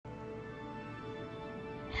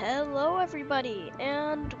Hello everybody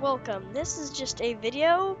and welcome. This is just a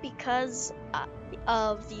video because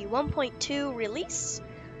of the 1.2 release,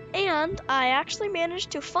 and I actually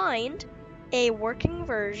managed to find a working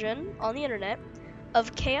version on the internet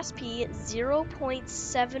of KSP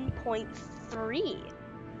 0.7.3.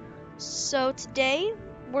 So today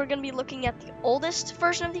we're going to be looking at the oldest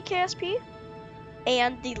version of the KSP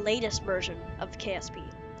and the latest version of the KSP.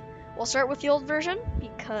 We'll start with the old version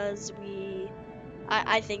because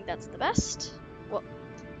I think that's the best. Well,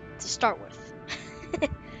 to start with.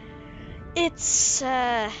 It's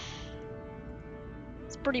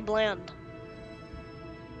pretty bland.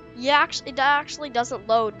 It actually doesn't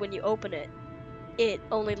load when you open it. It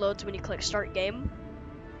only loads when you click Start Game.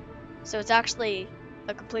 So it's actually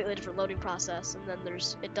a completely different loading process, and then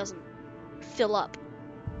it doesn't fill up.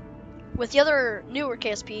 With the other newer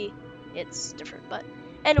KSP, it's different. But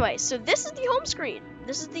anyway, so this is the home screen.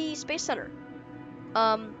 This is the Space Center.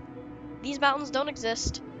 These mountains don't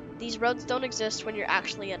exist. These roads don't exist when you're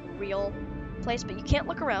actually in a real place, but you can't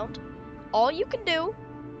look around. All you can do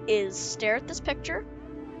is stare at this picture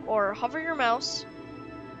or hover your mouse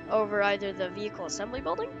over either the vehicle assembly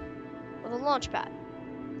building or the launch pad.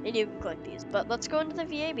 And you can click these. But let's go into the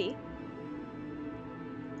VAB.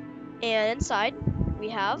 And inside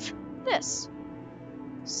we have this.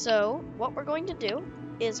 So what we're going to do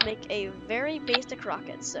is make a very basic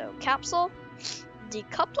rocket. So capsule,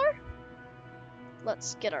 decoupler.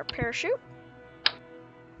 Let's get our parachute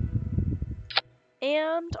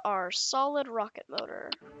and our solid rocket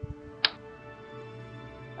motor.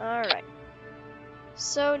 Alright,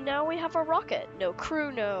 so now we have our rocket. No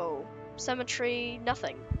crew, no symmetry,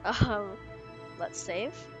 nothing. Let's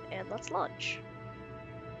save and let's launch.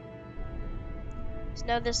 So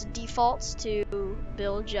now this defaults to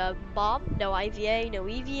build a bomb. No IVA, no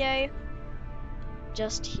EVA,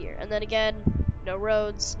 just here. And then again, no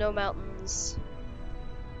roads, no mountains.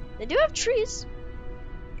 They do have trees.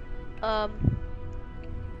 Yeah,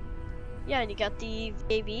 and you got the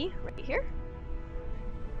VAB right here.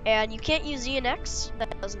 And you can't use Z and X,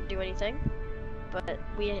 that doesn't do anything. But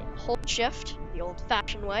we hold shift the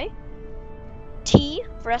old-fashioned way. T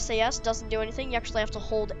for SAS doesn't do anything, you actually have to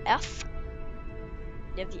hold F.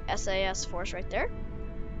 You have the SAS force right there.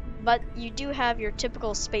 But you do have your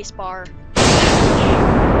typical spacebar.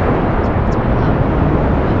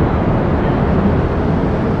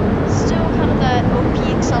 Still kind of that OP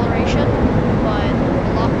acceleration, but a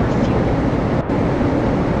lot more fuel.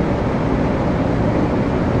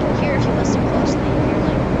 Here, if you listen closely, you hear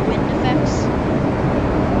like wind effects.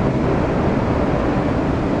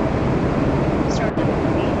 Start to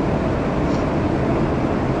movie.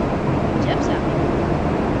 Jeff's happy.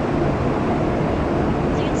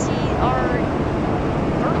 As you can see, our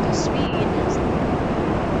vertical speed is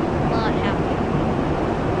not happy.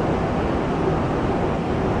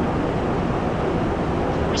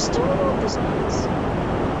 I still don't know what this means.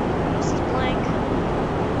 This is blank.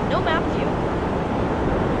 No map view.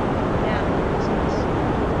 Yeah,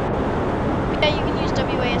 yeah, you can use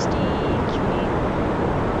WASD, QE.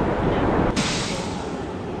 Yeah.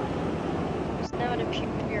 So now it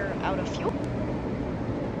appears we're out of fuel.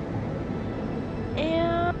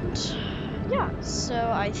 And yeah,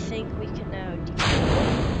 so I think we can now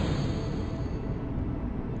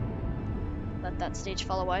let that stage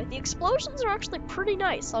fall away. The explosions are actually pretty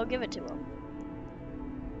nice, I'll give it to them.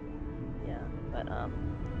 Yeah, but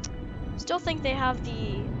still think they have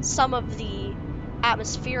some of the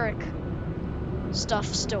atmospheric stuff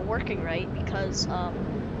still working, right? Because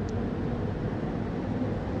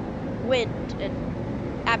wind and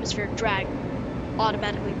atmospheric drag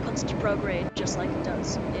automatically puts to prograde just like it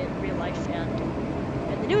does in real life and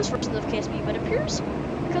in the newest versions of KSP, but it appears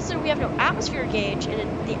because we have no atmosphere gauge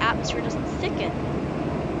and the atmosphere doesn't thicken,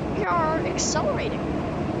 we are accelerating.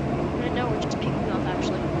 I know we're just peaking off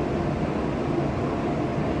actually.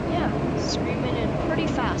 Yeah, screaming in pretty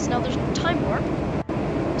fast. Now there's no time warp,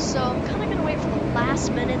 so I'm kind of going to wait for the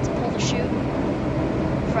last minute to pull the chute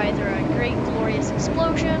for either a great glorious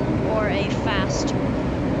explosion or a fast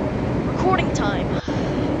recording time.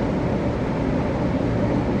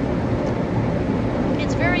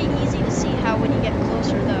 It's very easy to see how when you get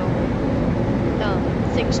closer though,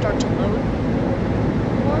 things start to load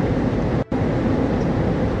more.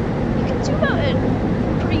 You can zoom out at a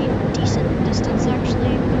pretty decent distance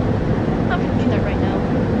actually. I'm not going to do that right now.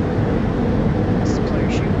 Let's deploy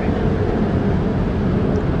your chute right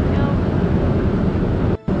now.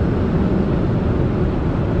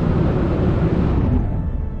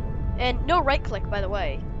 And no right click, by the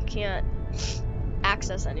way. You can't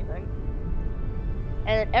access anything.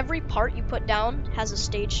 And every part you put down has a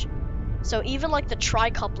stage So even like the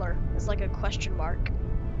tri-coupler is like a question mark.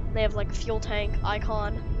 They have like a fuel tank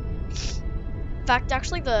icon. In fact,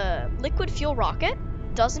 actually the liquid fuel rocket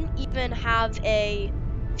doesn't even have a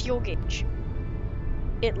fuel gauge.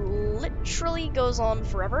 It literally goes on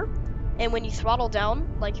forever. And when you throttle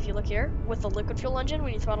down, like if you look here, with the liquid fuel engine,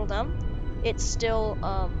 when you throttle down, it still,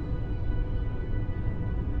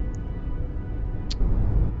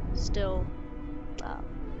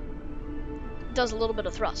 does a little bit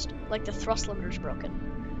of thrust. Like the thrust limiter's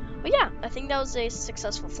broken. But yeah, I think that was a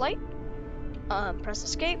successful flight. Press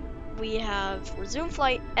escape. We have resume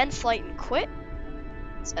flight, end flight, and quit.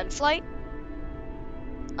 It's end flight.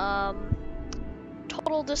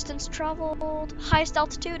 Total distance traveled. Highest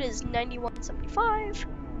altitude is 9175.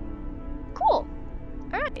 Cool.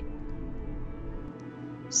 Alright.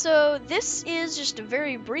 So this is just a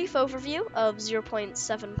very brief overview of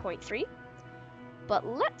 0.7.3. But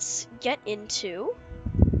let's get into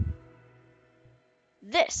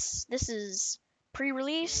this. This is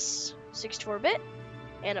pre-release, 64-bit,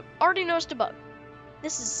 and I've already noticed a bug.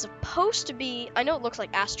 This is supposed to be, I know it looks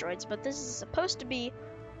like asteroids, but this is supposed to be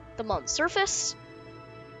the moon's surface.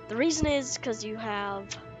 The reason is because you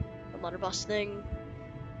have the blunderbuss thing.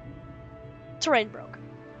 Terrain broke.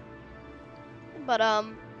 But I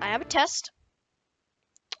have a test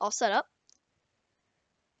all set up,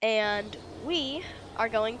 and we are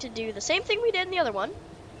going to do the same thing we did in the other one,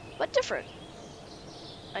 but different.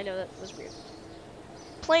 I know that was weird.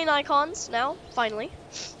 Plane icons now, finally.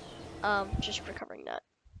 Just recovering that.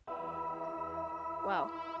 Wow.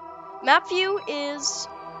 Map view is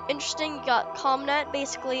interesting. You got ComNet.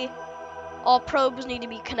 Basically, all probes need to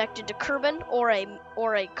be connected to Kerbin or a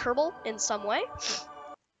Kerbal in some way.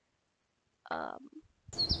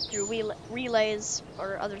 Through relays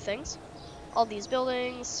or other things. All these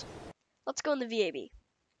buildings. Let's go in the VAB.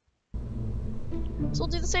 So we'll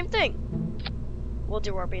do the same thing. We'll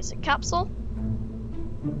do our basic capsule.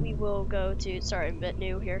 We will go to, sorry, I'm a bit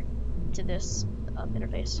new here to this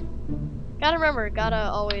interface. Gotta remember,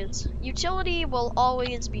 always, utility will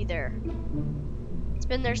always be there. It's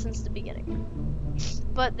been there since the beginning.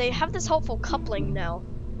 But they have this helpful coupling now.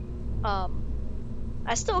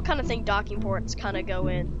 I still kind of think docking ports kind of go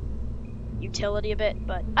in utility a bit,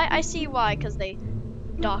 but I see why, because they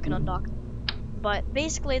dock and undock. But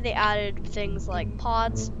basically they added things like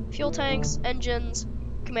pods, fuel tanks, engines,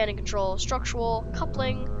 command and control, structural,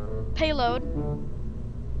 coupling, payload,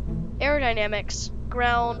 aerodynamics,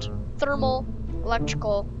 ground, thermal,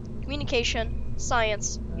 electrical, communication,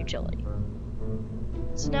 science, utility.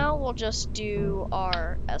 So now we'll just do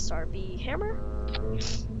our SRB hammer.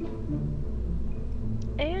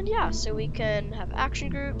 And yeah, so we can have action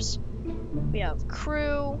groups, we have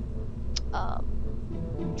crew,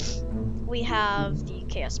 we have the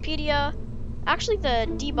KSpedia. Actually, the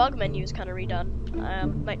debug menu is kind of redone. I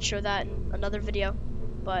might show that in another video.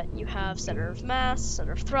 But you have center of mass,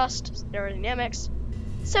 center of thrust, aerodynamics,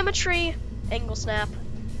 symmetry, angle snap,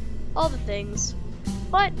 all the things.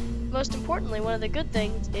 But most importantly, one of the good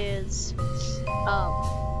things is you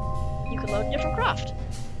can load a different craft.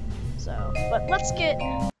 So, but let's get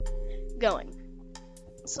going.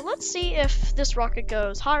 So let's see if this rocket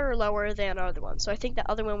goes higher or lower than our other one. So I think the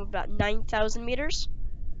other one was about 9,000 meters.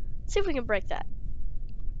 Let's see if we can break that.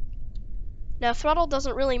 Now throttle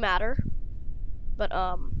doesn't really matter, but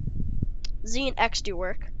Z and X do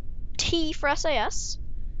work. T for SAS.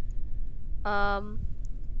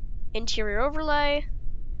 Interior overlay,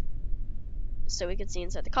 so we can see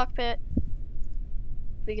inside the cockpit.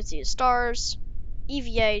 We can see the stars.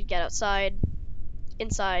 EVA, get outside.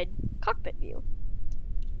 Inside cockpit view.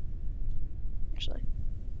 Actually.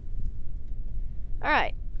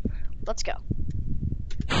 Alright, let's go.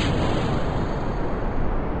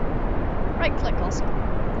 Right click also.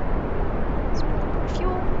 Let's put up our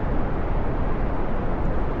fuel.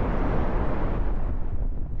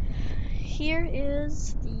 Here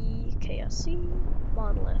is the KSC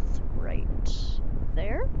monolith right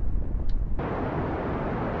there.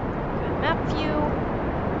 Good map view.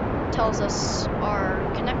 Tells us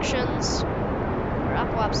our connections, our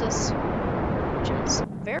apoapsis, which is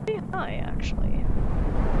very high actually.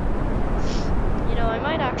 You know, I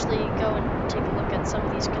might actually go and take a look at some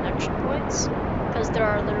of these connection points, because there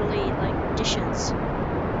are literally like dishes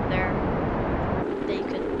there that you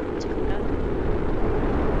could take a look at.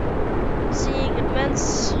 Seeing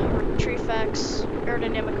immense tree effects,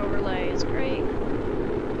 aerodynamic overlay is great.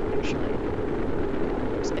 Actually,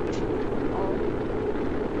 looks like all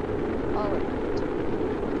in it.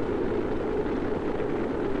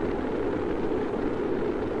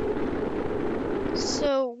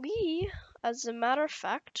 So we, as a matter of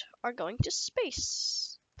fact, are going to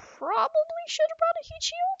space. probably should have brought a heat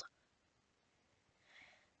shield.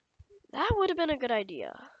 That would have been a good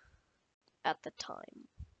idea at the time.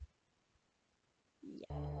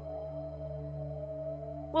 Yeah.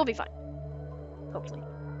 We'll be fine. Hopefully.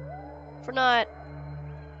 If we're not...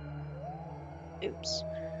 Oops.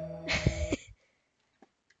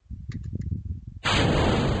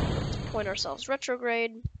 Let's point ourselves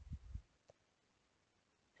retrograde.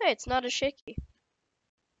 Hey, it's not as shaky.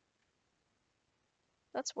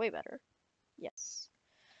 That's way better. Yes.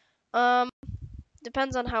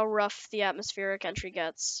 Depends on how rough the atmospheric entry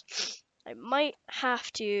gets. I might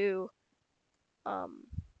have to,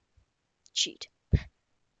 cheat.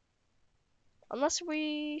 Unless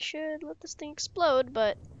we should let this thing explode,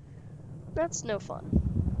 but that's no fun.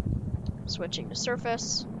 Switching to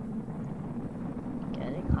surface.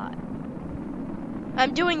 Getting hot.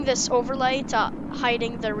 I'm doing this overlay to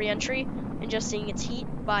hiding the reentry and just seeing its heat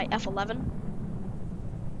by F11.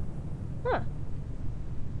 Huh.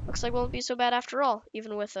 Looks like it won't be so bad after all,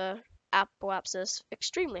 even with apoapsis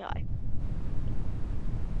extremely high.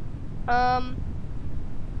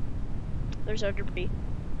 There's our debris.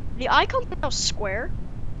 The icon's now square.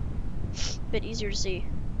 A bit easier to see.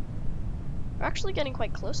 We're actually getting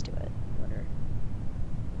quite close to it. Wonder.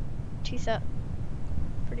 Teeth up.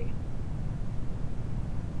 Pretty.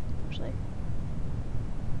 Actually.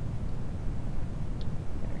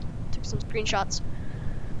 There. Took some screenshots.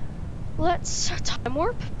 Let's time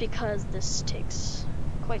warp because this takes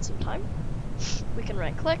quite some time. We can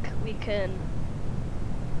right click. We can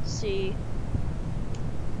see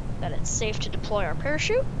that it's safe to deploy our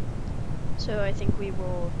parachute. So I think we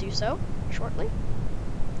will do so shortly.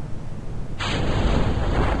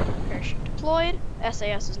 Parachute deployed.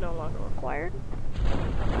 SAS is no longer required.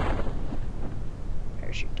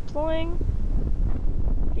 Parachute deploying.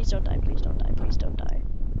 Please don't die, please don't die, please don't die.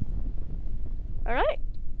 Alright.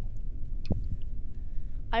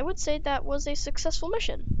 I would say that was a successful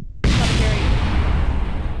mission.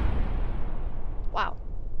 Wow.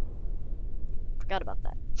 Forgot about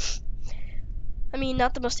that. I mean,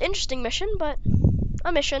 not the most interesting mission, but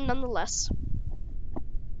a mission nonetheless.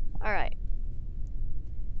 Alright.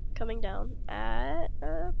 Coming down at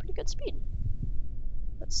a pretty good speed.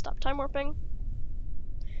 Let's stop time warping.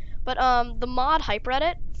 But the mod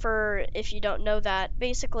Hyperreddit, for if you don't know that,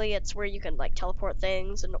 basically it's where you can like teleport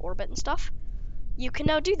things and orbit and stuff. You can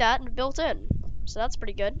now do that built in. So that's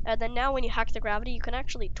pretty good. And then now when you hack the gravity, you can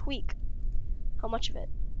actually tweak how much of it.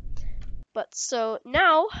 But so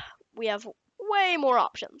now we have way more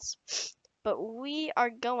options. But we are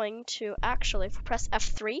going to actually, if we press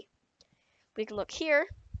F3, we can look here,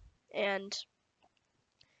 and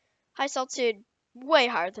highest altitude way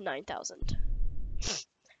higher than 9,000.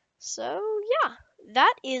 So yeah,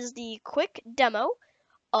 that is the quick demo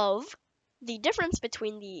of the difference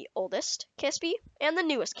between the oldest KSP and the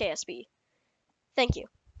newest KSP. Thank you.